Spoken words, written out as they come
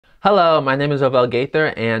Hello, my name is Ravel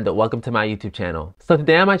Gaither and welcome to my YouTube channel. So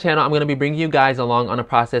today on my channel, I'm going to be bringing you guys along on a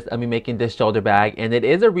process of me making this shoulder bag, and it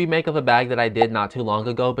is a remake of a bag that I did not too long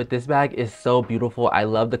ago, but this bag is so beautiful. I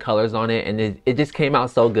love the colors on it, and it just came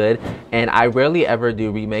out so good. And I rarely ever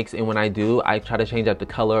do remakes, and when I do, I try to change up the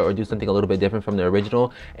color or do something a little bit different from the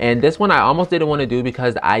original. And this one I almost didn't want to do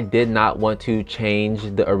because I did not want to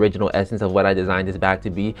change the original essence of what I designed this bag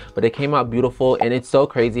to be, but it came out beautiful. And it's so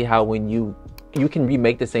crazy how when you can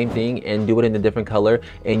remake the same thing and do it in a different color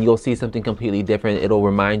and you'll see something completely different. It'll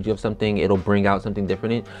remind you of something, it'll bring out something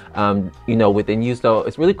different within you. So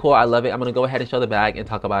it's really cool. I love it. I'm gonna go ahead and show the bag and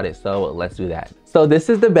talk about it, so let's do that. So this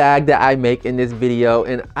is the bag that I make in this video,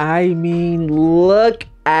 and I mean, look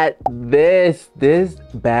at this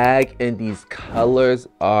bag, and these colors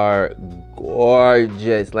are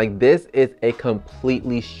gorgeous. Like, this is a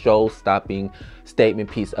completely show-stopping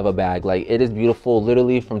statement piece of a bag. Like, it is beautiful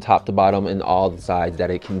literally from top to bottom and all the sides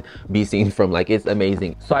that it can be seen from. Like, it's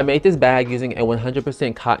amazing. So I made this bag using a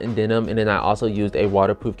 100% cotton denim, and then I also used a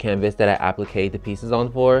waterproof canvas that I appliqued the pieces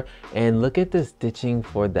on for. And look at the stitching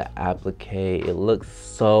for the applique. It looks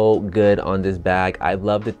so good on this bag. I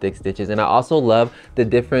love the thick stitches, and I also love the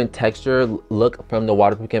different texture look from the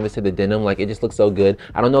waterproof canvas to the denim. Like, it just looks so good.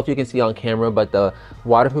 I don't know if you can see on camera, but the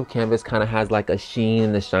waterproof canvas kind of has like a sheen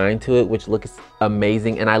and a shine to it, which looks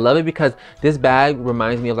amazing. And I love it because this bag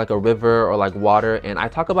reminds me of like a river or like water, and I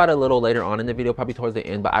talk about it a little later on in the video, probably towards the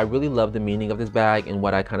end, but I really love the meaning of this bag and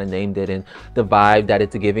what I kind of named it and the vibe that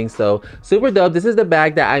it's giving. So super dope. This is the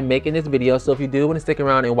bag that I make in this video, so if you do want to stick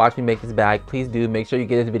around and watch me make this bag, please do make sure you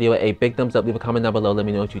give this video a big thumbs up, leave a comment down below, let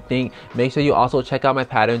me know what you think. Make sure you also check out my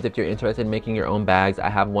patterns if you're interested in making your own bags. I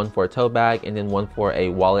have one for a tote bag and then one for a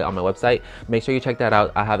wallet on my website. Make sure you check that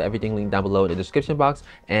out. I have everything linked down below in the description box,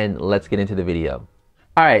 and let's get into the video.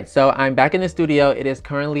 Alright, so I'm back in the studio. It is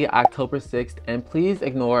currently October 6th, and please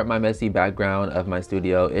ignore my messy background of my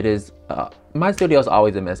studio. It is, my studio is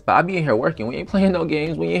always a mess, but I be in here working. We ain't playing no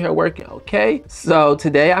games, we in here working, okay? So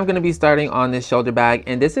today I'm gonna be starting on this shoulder bag,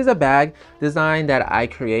 and this is a bag design that I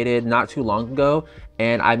created not too long ago.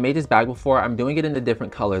 And I made this bag before. I'm doing it in a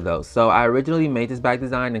different color though. So I originally made this bag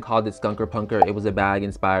design and called it Skunker Punker. It was a bag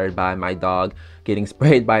inspired by my dog getting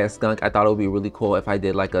sprayed by a skunk. I thought it would be really cool if I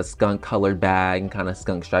did like a skunk colored bag and kind of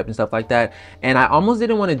skunk stripe and stuff like that. And I almost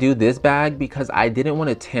didn't want to do this bag because I didn't want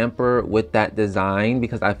to tamper with that design,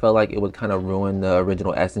 because I felt like it would kind of ruin the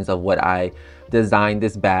original essence of what I designed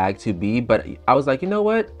this bag to be. But I was like, you know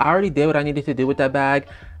what? I already did what I needed to do with that bag.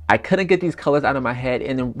 I couldn't get these colors out of my head,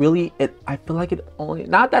 and then really I feel like it only,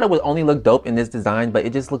 not that it would only look dope in this design, but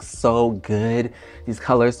it just looks so good, these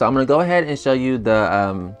colors. So I'm gonna go ahead and show you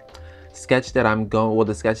the sketch that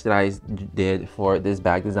the sketch that I did for this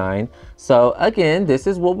bag design. So again, this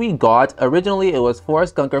is what we got. Originally it was for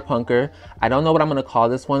Skunker Punker. I don't know what I'm gonna call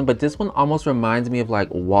this one, but this one almost reminds me of like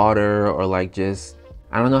water, or like just,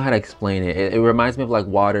 I don't know how to explain it. It reminds me of like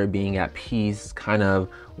water being at peace, kind of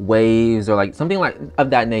waves, or like something like of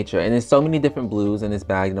that nature. And there's so many different blues in this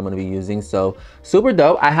bag that I'm going to be using. So super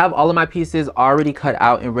dope. I have all of my pieces already cut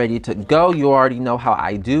out and ready to go. You already know how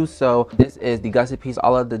I do. So this is the gusset piece.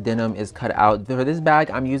 All of the denim is cut out. For this bag,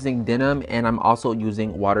 I'm using denim, and I'm also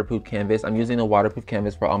using waterproof canvas. I'm using a waterproof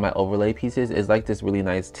canvas for all my overlay pieces. It's like this really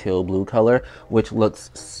nice teal blue color, which looks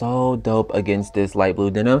so dope against this light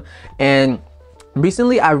blue denim. And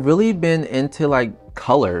recently I've really been into like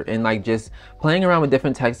color and like just playing around with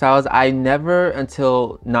different textiles. I never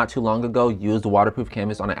until not too long ago used waterproof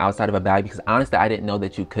canvas on the outside of a bag, because honestly I didn't know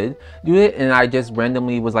that you could do it, and I just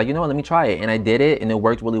randomly was like, you know what, let me try it, and I did it, and it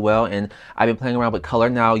worked really well. And I've been playing around with color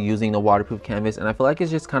now using the waterproof canvas, and I feel like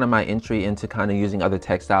it's just kind of my entry into kind of using other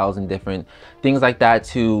textiles and different things like that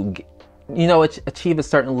to, you know, achieve a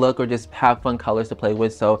certain look or just have fun colors to play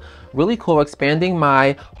with. So really cool, expanding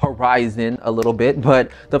my horizon a little bit.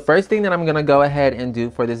 But the first thing that I'm gonna go ahead and do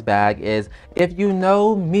for this bag is, if you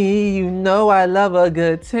know me, you know I love a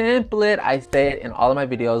good template. I say it in all of my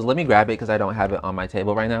videos. Let me grab it because I don't have it on my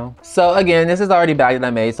table right now. So again, this is already a bag that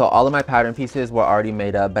I made, so all of my pattern pieces were already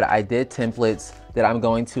made up, but I did templates that I'm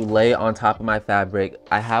going to lay on top of my fabric.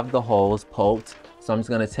 I have the holes poked, so I'm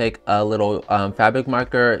just gonna take a little fabric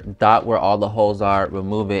marker, dot where all the holes are,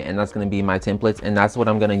 remove it, and that's gonna be my templates. And that's what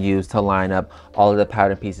I'm gonna use to line up all of the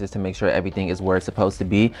pattern pieces to make sure everything is where it's supposed to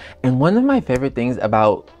be. And one of my favorite things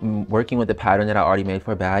about working with the pattern that I already made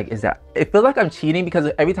for a bag is that it feels like I'm cheating,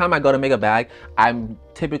 because every time I go to make a bag, I'm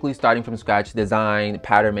typically starting from scratch, design,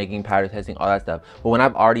 pattern making, pattern testing, all that stuff. But when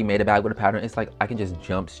I've already made a bag with a pattern, it's like I can just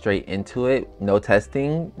jump straight into it. No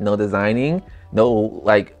testing, no designing, no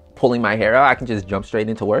like pulling my hair out. I can just jump straight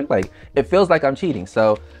into work. Like, it feels like I'm cheating.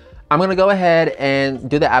 So I'm gonna go ahead and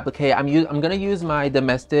do the applique. I'm gonna use my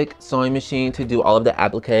domestic sewing machine to do all of the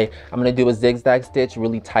applique. I'm gonna do a zigzag stitch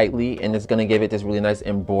really tightly, and it's gonna give it this really nice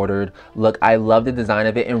embroidered look. I love the design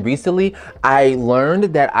of it, and recently I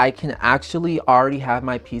learned that I can actually already have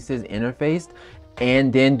my pieces interfaced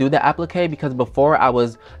and then do the applique, because before I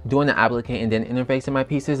was doing the applique and then interfacing my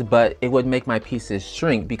pieces, but it would make my pieces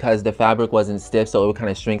shrink because the fabric wasn't stiff, so it would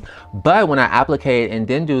kind of shrink. But when I applique it and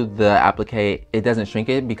then do the applique, it doesn't shrink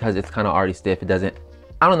it because it's kind of already stiff. It doesn't,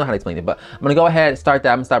 I don't know how to explain it, but I'm gonna go ahead, start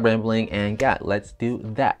that. I'm gonna stop rambling, and yeah, let's do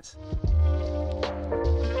that.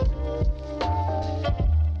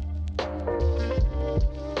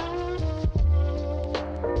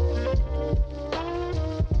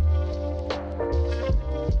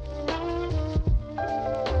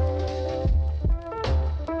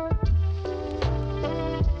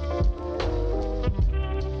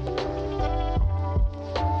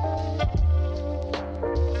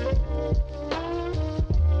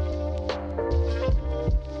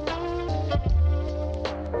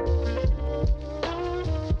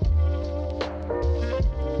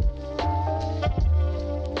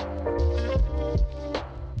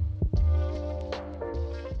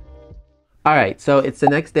 All right, so it's the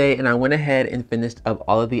next day, and I went ahead and finished up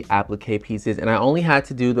all of the applique pieces, and I only had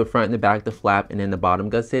to do the front and the back, the flap, and then the bottom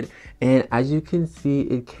gusset. And as you can see,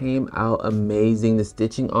 it came out amazing. The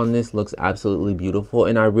stitching on this looks absolutely beautiful,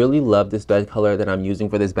 and I really love this thread color that I'm using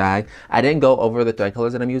for this bag. I didn't go over the thread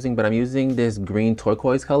colors that I'm using, but I'm using this green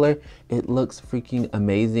turquoise color. It looks freaking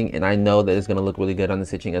amazing, and I know that it's gonna look really good on the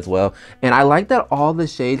stitching as well. And I like that all the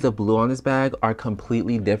shades of blue on this bag are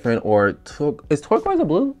completely different, or is turquoise a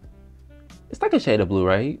blue? It's like a shade of blue,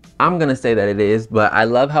 right? I'm gonna say that it is, but I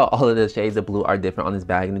love how all of the shades of blue are different on this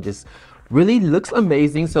bag, and it just really looks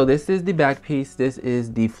amazing. So this is the back piece, this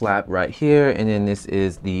is the flap right here, and then this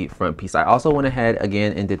is the front piece. I also went ahead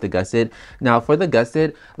again and did the gusset. Now for the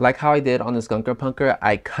gusset, like how I did on the Skunker Punker,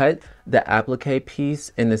 I cut the applique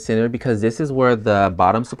piece in the center because this is where the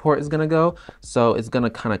bottom support is gonna go. So it's gonna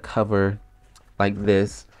kind of cover like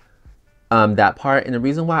this, that part. And the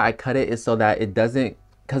reason why I cut it is so that it doesn't,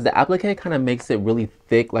 because the applique kind of makes it really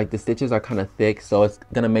thick, like the stitches are kind of thick, so it's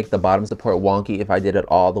gonna make the bottom support wonky if I did it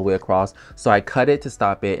all the way across. So I cut it to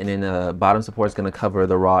stop it, and then the bottom support is gonna cover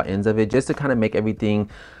the raw ends of it just to kind of make everything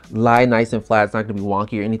lie nice and flat. It's not gonna be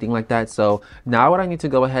wonky or anything like that. So now what I need to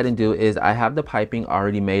go ahead and do is I have the piping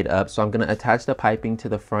already made up, so I'm gonna attach the piping to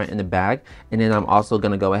the front and the back, and then I'm also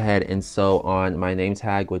gonna go ahead and sew on my name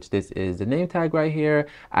tag, which this is the name tag right here.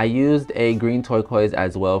 I used a green turquoise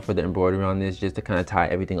as well for the embroidery on this, just to kind of tie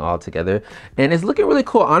everything all together, and it's looking really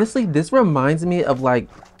cool. Honestly, this reminds me of like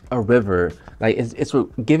a river. Like it's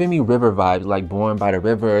giving me river vibes, like Born by the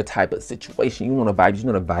River type of situation. You know the vibes, you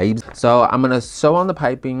know the vibes. So I'm gonna sew on the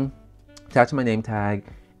piping, attach my name tag,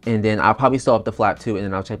 and then I'll probably sew up the flap too, and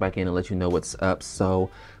then I'll check back in and let you know what's up. So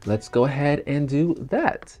let's go ahead and do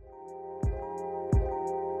that.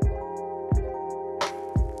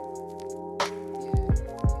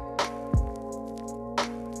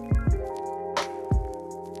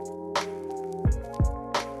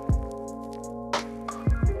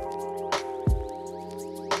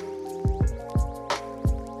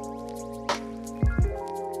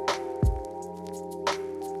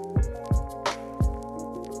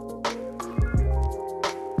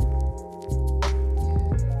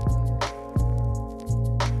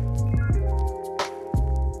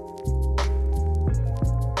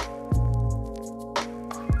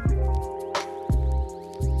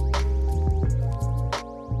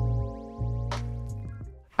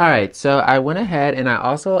 All right, so I went ahead and I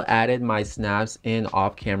also added my snaps in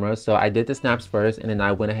off camera. So I did the snaps first, and then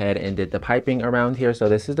I went ahead and did the piping around here. So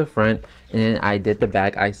this is the front, and then I did the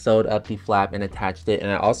back. I sewed up the flap and attached it, and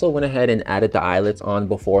I also went ahead and added the eyelets on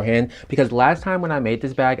beforehand, because last time when I made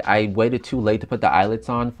this bag, I waited too late to put the eyelets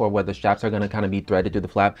on for where the straps are gonna kind of be threaded through the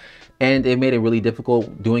flap, and it made it really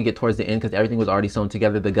difficult doing it towards the end because everything was already sewn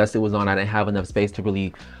together. The gusset was on, I didn't have enough space to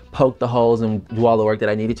really poke the holes and do all the work that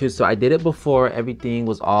I needed to. So I did it before everything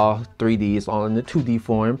was all 3D, it's all in the 2D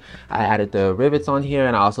form. I added the rivets on here,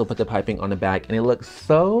 and I also put the piping on the back, and it looks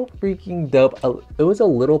so freaking dope. It was a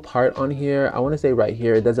little part on here, I want to say right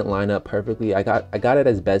here, it doesn't line up perfectly. I got it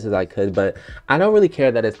as best as I could, but I don't really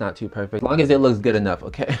care that it's not too perfect as long as it looks good enough,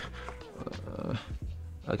 okay?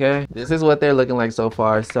 Okay, this is what they're looking like so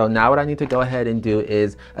far. So now what I need to go ahead and do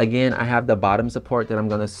is, again, I have the bottom support that I'm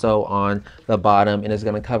going to sew on the bottom, and it's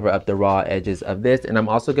going to cover up the raw edges of this. And I'm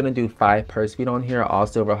also going to do 5 purse feet on here, all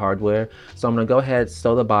silver hardware. So I'm going to go ahead,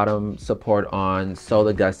 sew the bottom support on, sew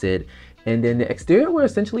the gusset, And then the exterior will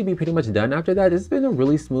essentially be pretty much done after that. It's been a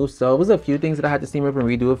really smooth sew. It was a few things that I had to seam up and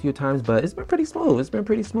redo a few times, but it's been pretty smooth. It's been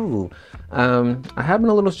pretty smooth. I have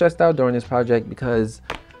been a little stressed out during this project because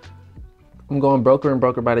I'm going broker and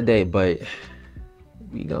broker by the day, but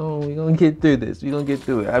we gonna get through this. We gonna get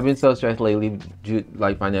through it. I've been so stressed lately,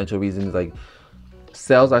 like financial reasons. Like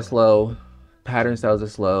sales are slow, pattern sales are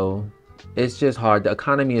slow. It's just hard. The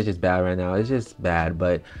economy is just bad right now. It's just bad,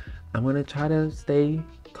 but I'm gonna try to stay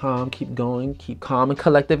calm, keep going, keep calm and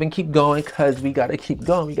collective and keep going, because we gotta keep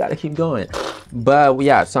going. We gotta keep going. But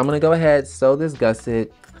yeah, so I'm gonna go ahead, sew this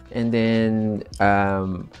gusset, and then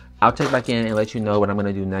I'll check back in and let you know what I'm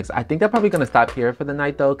gonna do next. I think I'm probably gonna stop here for the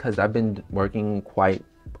night though, because I've been working quite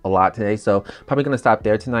a lot today, so probably gonna stop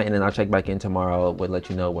there tonight, and then I'll check back in tomorrow. We'll let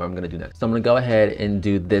you know what I'm gonna do next. So I'm gonna go ahead and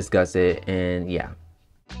do this gusset, and yeah.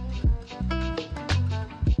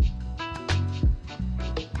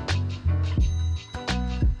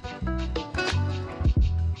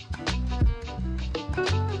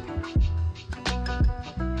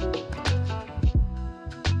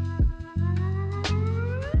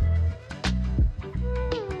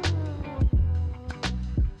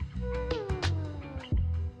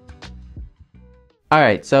 All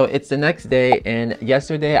right, so it's the next day, and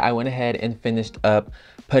yesterday I went ahead and finished up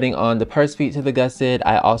putting on the purse feet to the gusset.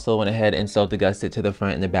 I also went ahead and sewed the gusset to the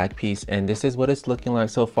front and the back piece, and this is what it's looking like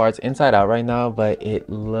so far. It's inside out right now, but it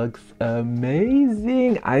looks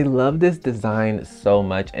amazing. I love this design so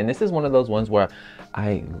much, and this is one of those ones where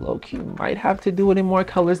I low-key might have to do it in more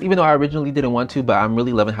colors, even though I originally didn't want to, but I'm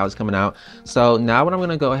really loving how it's coming out. So now what I'm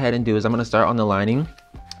gonna go ahead and do is I'm gonna start on the lining.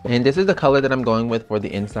 And this is the color that I'm going with for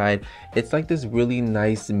the inside. It's like this really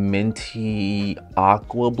nice minty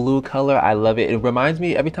aqua blue color. I love it. It reminds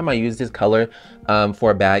me, every time I use this color for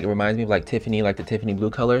a bag, it reminds me of like Tiffany, like the Tiffany blue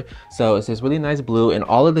color. So it's this really nice blue, and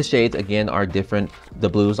all of the shades again are different. The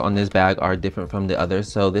blues on this bag are different from the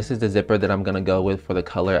others. So this is the zipper that I'm gonna go with for the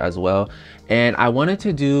color as well. And I wanted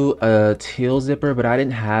to do a teal zipper, but I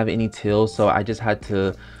didn't have any teal, so I just had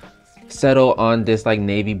to settle on this like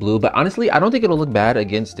navy blue. But honestly, I don't think it'll look bad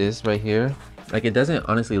against this right here. Like, it doesn't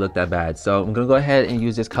honestly look that bad. So I'm gonna go ahead and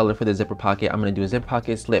use this color for the zipper pocket. I'm gonna do a zip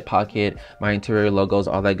pocket, slip pocket, my interior logos,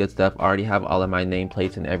 all that good stuff. I already have all of my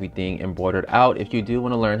nameplates and everything embroidered out. If you do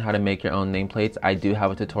want to learn how to make your own nameplates, I do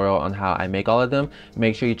have a tutorial on how I make all of them.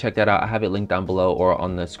 Make sure you check that out. I have it linked down below or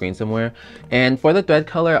on the screen somewhere. And for the thread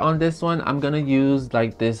color on this one, I'm gonna use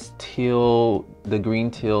like this teal, the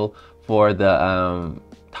green teal for the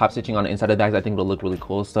top stitching on the inside of the bags. I think it'll look really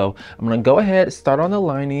cool. So I'm gonna go ahead, start on the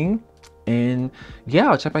lining, and yeah,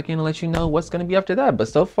 I'll check back in and let you know what's gonna be after that. But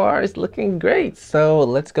so far it's looking great. So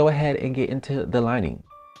let's go ahead and get into the lining.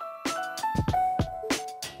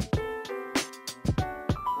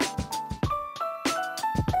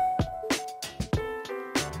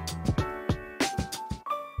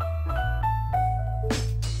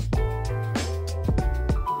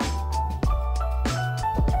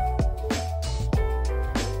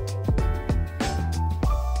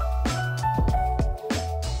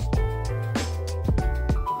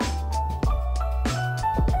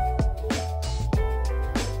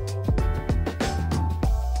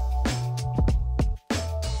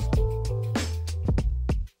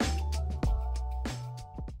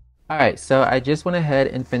 All right, so I just went ahead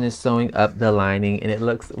and finished sewing up the lining, and it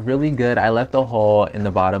looks really good. I left a hole in the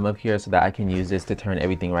bottom of here so that I can use this to turn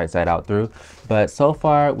everything right side out through. But so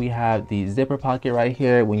far we have the zipper pocket right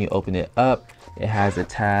here. When you open it up, it has a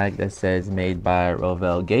tag that says made by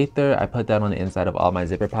Rovell Gaither. I put that on the inside of all my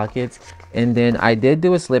zipper pockets. And then I did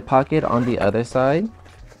do a slip pocket on the other side.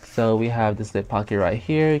 So we have the slip pocket right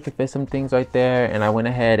here. You can fit some things right there. And I went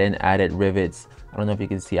ahead and added rivets. I don't know if you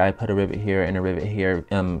can see, I put a rivet here and a rivet here.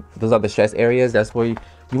 Those are the stress areas. That's where you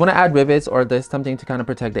want to add rivets, or there's something to kind of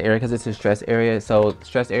protect the area because it's a stress area. So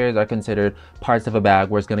stress areas are considered parts of a bag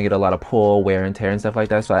where it's going to get a lot of pull, wear and tear and stuff like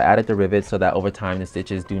that. So I added the rivets so that over time the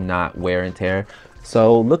stitches do not wear and tear.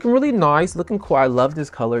 So looking really nice, looking cool. I love this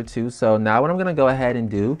color too. So now what I'm going to go ahead and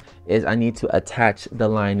do is I need to attach the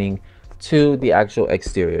lining to the actual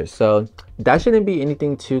exterior. So that shouldn't be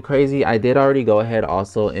anything too crazy. I did already go ahead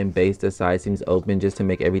also and base the side seams open just to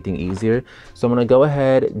make everything easier. So I'm gonna go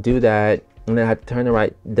ahead, do that. I'm gonna have to turn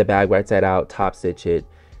the bag right side out, top stitch it,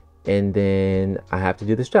 and then I have to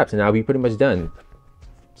do the straps, and I'll be pretty much done.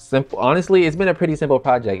 Simple. Honestly, it's been a pretty simple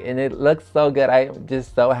project, and it looks so good. I'm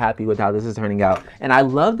just so happy with how this is turning out, and I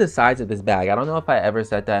love the size of this bag. I don't know if I ever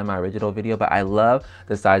said that in my original video, but I love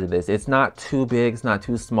the size of this. It's not too big, it's not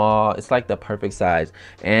too small. It's like the perfect size.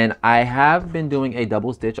 And I have been doing a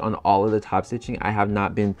double stitch on all of the top stitching. I have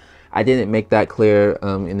not been I didn't make that clear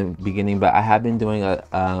in the beginning, but I have been doing a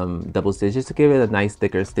double stitch just to give it a nice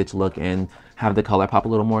thicker stitch look and have the color pop a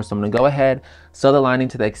little more. So I'm gonna go ahead, sew the lining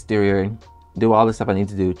to the exterior, do all the stuff I need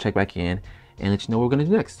to do, check back in, and let you know what we're gonna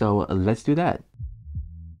do next. So let's do that.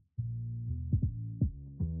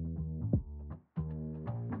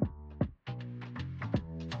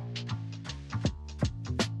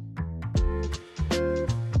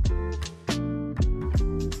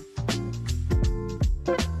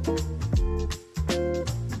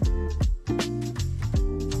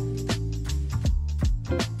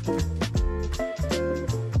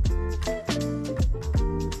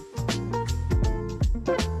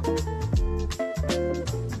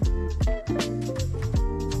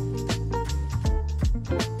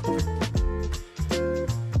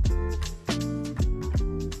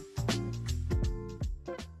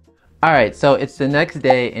 All right, so it's the next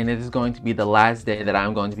day and it is going to be the last day that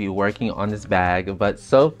I'm going to be working on this bag. But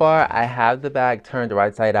so far I have the bag turned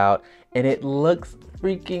right side out and it looks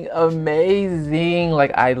freaking amazing.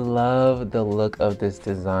 Like, I love the look of this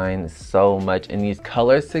design so much, and these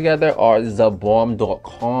colors together are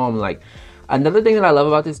zabomb.com. Like, another thing that I love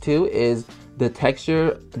about this too is the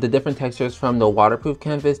texture, the different textures from the waterproof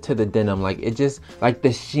canvas to the denim. Like, it just, like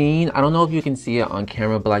the sheen, I don't know if you can see it on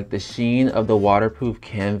camera, but like the sheen of the waterproof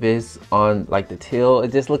canvas on like the teal,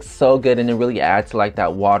 it just looks so good, and it really adds to like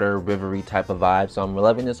that water rivery type of vibe. So I'm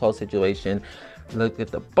loving this whole situation. Look at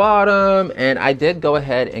the bottom, and I did go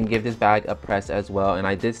ahead and give this bag a press as well, and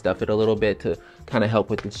I did stuff it a little bit to kind of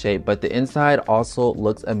help with the shape, but the inside also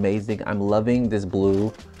looks amazing. I'm loving this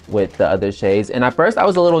blue with the other shades, and at first I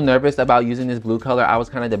was a little nervous about using this blue color. I was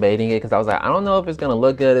kind of debating it because I was like, I don't know if it's gonna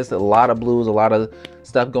look good. It's a lot of blues, a lot of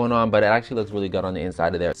stuff going on, but it actually looks really good on the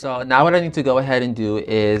inside of there. So now what I need to go ahead and do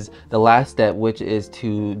is the last step, which is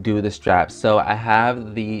to do the straps. So I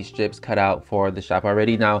have the strips cut out for the strap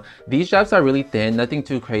already. Now these straps are really thin, nothing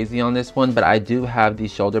too crazy on this one, but I do have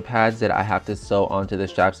these shoulder pads that I have to sew onto the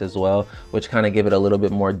straps as well, which kind of give it a little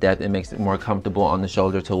bit more depth and makes it more comfortable on the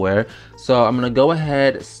shoulder to wear. So I'm gonna go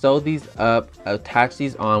ahead, sew these up, attach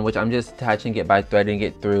these on, which I'm just attaching it by threading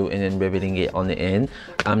it through and then riveting it on the end.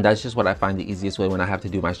 That's just what I find the easiest way when I have to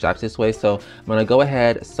do my straps this way. So I'm gonna go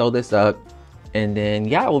ahead, sew this up, and then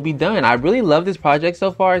yeah, we'll be done. I really love this project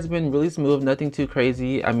so far. It's been really smooth, nothing too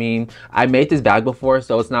crazy. I mean, I made this bag before,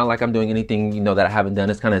 so it's not like I'm doing anything, you know, that I haven't done.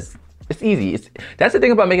 It's easy. That's the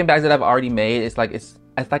thing about making bags that I've already made. It's like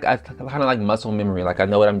kind of like muscle memory. Like, I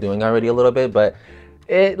know what I'm doing already a little bit, but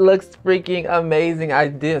it looks freaking amazing.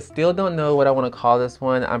 I still don't know what I want to call this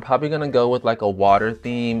one. I'm probably gonna go with like a water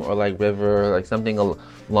theme or like river, like something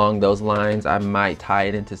along those lines. I might tie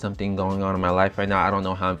it into something going on in my life right now. I don't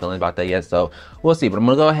know how I'm feeling about that yet, so we'll see. But I'm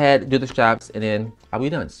gonna go ahead, do the straps, and then I'll be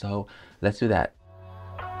done. So let's do that.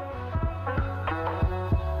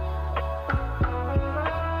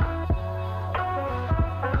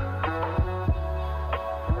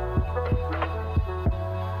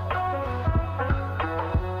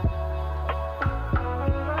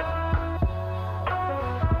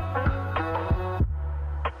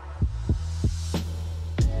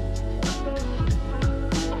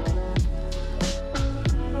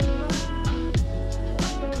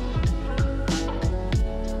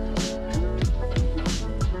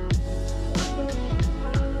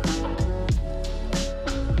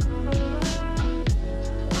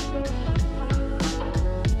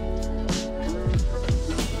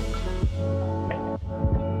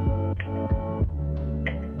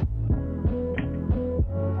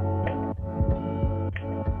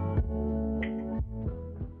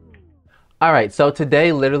 All right, so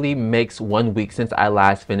today literally makes 1 week since I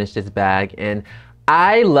last finished this bag, and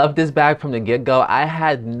I love this bag from the get-go. I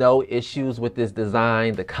had no issues with this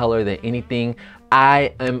design, the color, anything.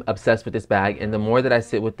 I am obsessed with this bag, and the more that I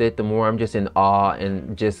sit with it, the more I'm just in awe,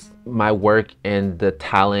 and just my work and the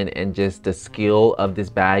talent and just the skill of this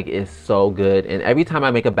bag is so good. And every time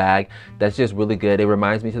I make a bag that's just really good, it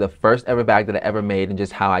reminds me to the first ever bag that I ever made and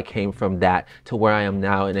just how I came from that to where I am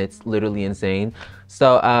now, and it's literally insane.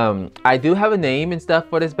 So I do have a name and stuff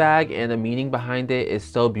for this bag, and the meaning behind it is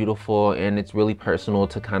so beautiful, and it's really personal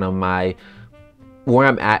to kind of where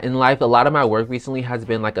I'm at in life. A lot of my work recently has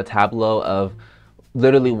been like a tableau of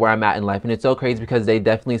literally where I'm at in life, and it's so crazy because they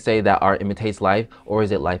definitely say that art imitates life, or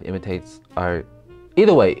is it life imitates art?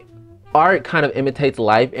 Either way, art kind of imitates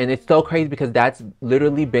life, and it's so crazy because that's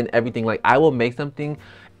literally been everything. Like, I will make something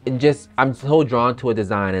and just, I'm so drawn to a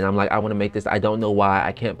design, and I'm like, I want to make this. I don't know why.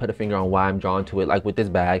 I can't put a finger on why I'm drawn to it, like with this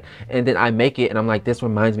bag. And then I make it, and I'm like, this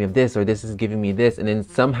reminds me of this, or this is giving me this. And then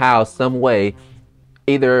somehow, some way,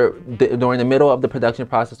 either during the middle of the production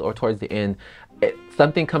process or towards the end,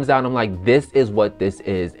 something comes out and I'm like, this is what this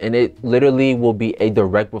is. And it literally will be a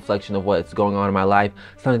direct reflection of what's going on in my life.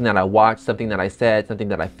 Something that I watched, something that I said, something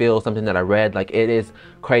that I feel, something that I read. Like, it is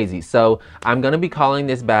crazy. So I'm gonna be calling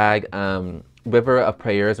this bag River of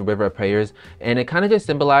Prayers, and it kind of just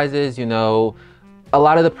symbolizes, you know, a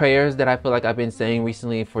lot of the prayers that I feel like I've been saying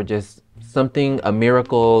recently for just something, a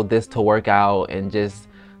miracle, this to work out, and just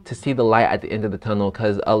to see the light at the end of the tunnel.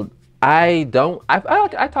 Because I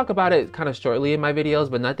talk about it kind of shortly in my videos,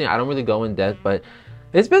 but I don't really go in depth. But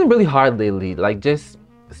it's been really hard lately, like just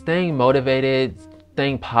staying motivated,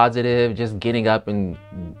 staying positive, just getting up and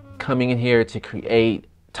coming in here to create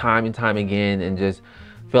time and time again, and just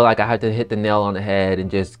feel like I have to hit the nail on the head and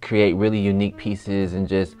just create really unique pieces, and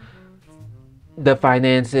just the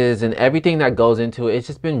finances and everything that goes into it. It's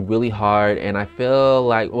just been really hard, and I feel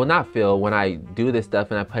like, well, not feel, when I do this stuff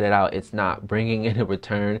and I put it out, it's not bringing in a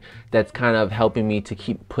return that's kind of helping me to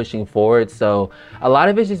keep pushing forward. So a lot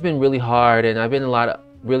of it's just been really hard, and I've been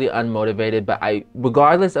really unmotivated, but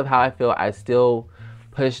regardless of how I feel, I still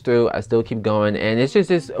push through, I still keep going. And it's just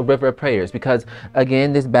this river of prayers, because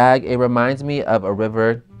again, this bag, it reminds me of a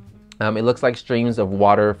river. It looks like streams of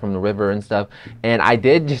water from the river and stuff. And I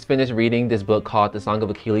did just finish reading this book called The Song of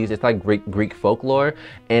Achilles. It's like Greek folklore,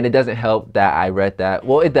 and it doesn't help that I read that.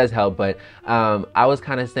 Well, it does help, but I was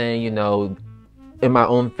kind of saying, you know, in my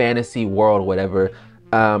own fantasy world, whatever,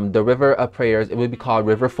 the river of prayers, it would be called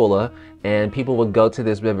River Fulla, and people would go to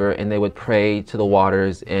this river and they would pray to the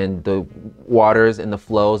waters, and the waters and the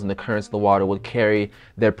flows and the currents of the water would carry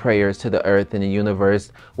their prayers to the earth, and the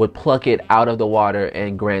universe would pluck it out of the water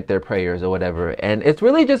and grant their prayers or whatever. And it's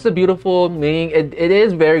really just a beautiful meaning. It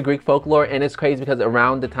is very Greek folklore, and it's crazy because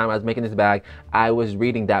around the time I was making this bag, I was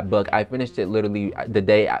reading that book. I finished it literally the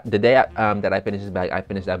day that I finished this bag, I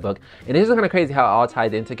finished that book. And it's just kind of crazy how it all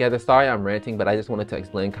tied in together. Sorry I'm ranting, but I just wanted to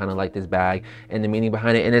explain kind of like this bag and the meaning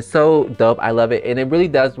behind it. And it's so dope. I love it, and it really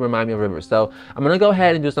does remind me of rivers. So I'm gonna go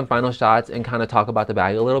ahead and do some final shots and kind of talk about the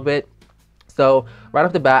bag a little bit. So right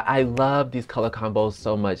off the bat, I love these color combos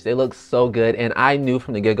so much. They look so good, and I knew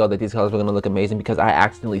from the get-go that these colors were gonna look amazing because I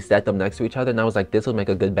accidentally set them next to each other, and I was like, this will make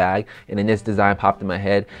a good bag, and then this design popped in my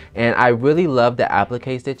head. And I really love the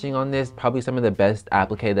applique stitching on this, probably some of the best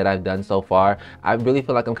applique that I've done so far. I really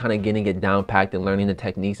feel like I'm kind of getting it down packed and learning the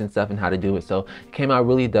techniques and stuff and how to do it. So it came out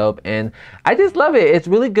really dope, and I just love it. It's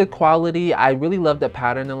really good quality. I really love the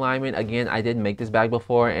pattern alignment. Again, I did make this bag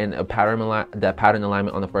before, and the pattern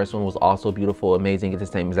alignment on the first one was also beautiful, amazing. It's the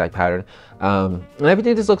same exact pattern, and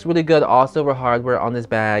everything just looks really good. All silver hardware on this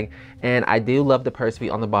bag, and I do love the purse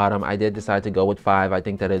feet on the bottom. I did decide to go with 5. I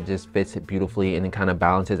think that it just fits it beautifully, and it kind of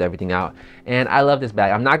balances everything out, and I love this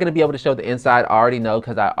bag. I'm not going to be able to show the inside, I already know,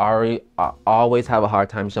 because I always have a hard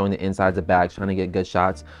time showing the insides of bags, trying to get good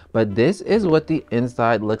shots. But this is what the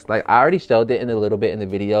inside looks like. I already showed it in a little bit in the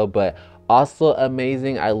video, but also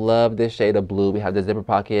amazing. I love this shade of blue. We have the zipper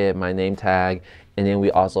pocket, my name tag, and then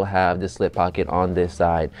we also have the slip pocket on this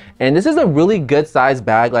side. And this is a really good size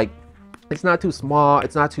bag. Like, it's not too small,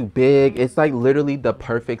 it's not too big. It's like literally the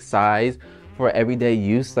perfect size for everyday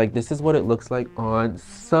use. Like, this is what it looks like on.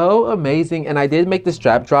 So amazing. And I did make the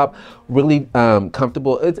strap drop really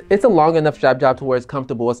comfortable. It's a long enough strap drop to where it's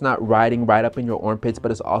comfortable. It's not riding right up in your armpits,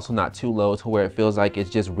 but it's also not too low to where it feels like it's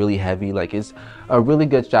just really heavy. Like, it's a really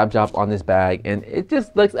good strap drop on this bag, and it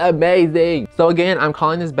just looks amazing. So again, I'm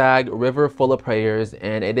calling this bag River Full of Prayers,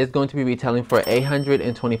 and it is going to be retailing for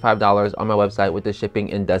 $825 on my website with the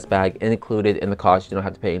shipping and dust bag included in the cost. You don't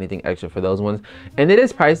have to pay anything extra for those ones. And it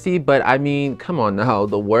is pricey, but I mean, come on now,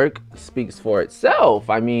 the work speaks for itself.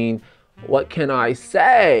 I mean, what can I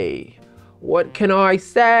say? What can I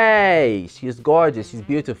say? She's gorgeous, she's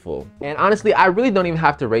beautiful. And honestly, I really don't even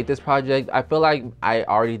have to rate this project. I feel like I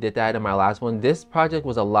already did that in my last one. This project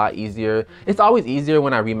was a lot easier. It's always easier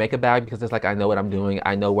when I remake a bag because it's like I know what I'm doing.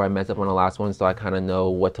 I know where I messed up on the last one, so I kind of know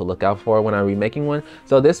what to look out for when I'm remaking one.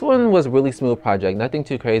 So this one was really smooth project, nothing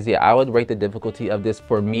too crazy. I would rate the difficulty of this,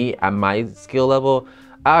 for me at my skill level,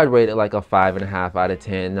 I would rate it like a 5.5 out of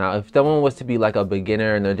 10. Now, if someone was to be like a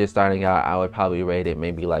beginner and they're just starting out, I would probably rate it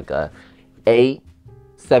maybe like a 8,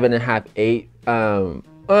 7.5,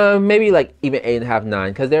 8. Maybe like even 8.5,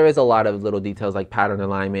 9, because there is a lot of little details like pattern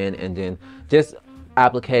alignment and then just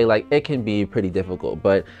applique. Like, it can be pretty difficult,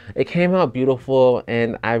 but it came out beautiful,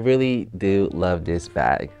 and I really do love this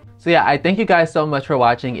bag. So yeah, I thank you guys so much for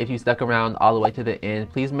watching. If you stuck around all the way to the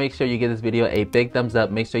end, please make sure you give this video a big thumbs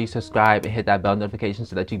up. Make sure you subscribe and hit that bell notification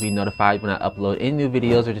so that you can be notified when I upload any new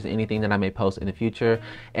videos or just anything that I may post in the future.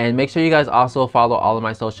 And make sure you guys also follow all of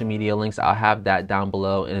my social media links. I'll have that down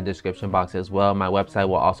below in the description box as well. My website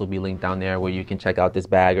will also be linked down there where you can check out this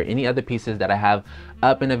bag or any other pieces that I have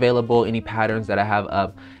up and available, any patterns that I have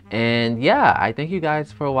up. And yeah, I thank you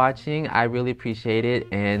guys for watching. I really appreciate it.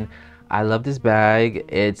 And I love this bag.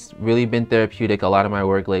 It's really been therapeutic. A lot of my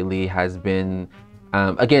work lately has been,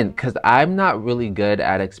 again, because I'm not really good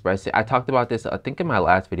at expressing. I talked about this, I think, in my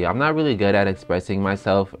last video. I'm not really good at expressing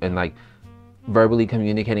myself and like verbally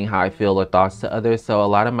communicating how I feel or thoughts to others. So a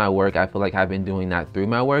lot of my work, I feel like I've been doing that through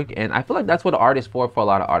my work. And I feel like that's what art is for a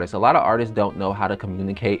lot of artists. A lot of artists don't know how to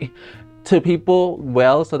communicate to people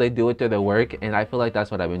well, so they do it through their work. And I feel like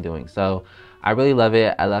that's what I've been doing. So I really love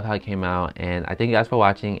it. I love how it came out, and I thank you guys for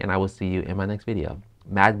watching, and I will see you in my next video.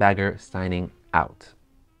 Mad Bagger signing out.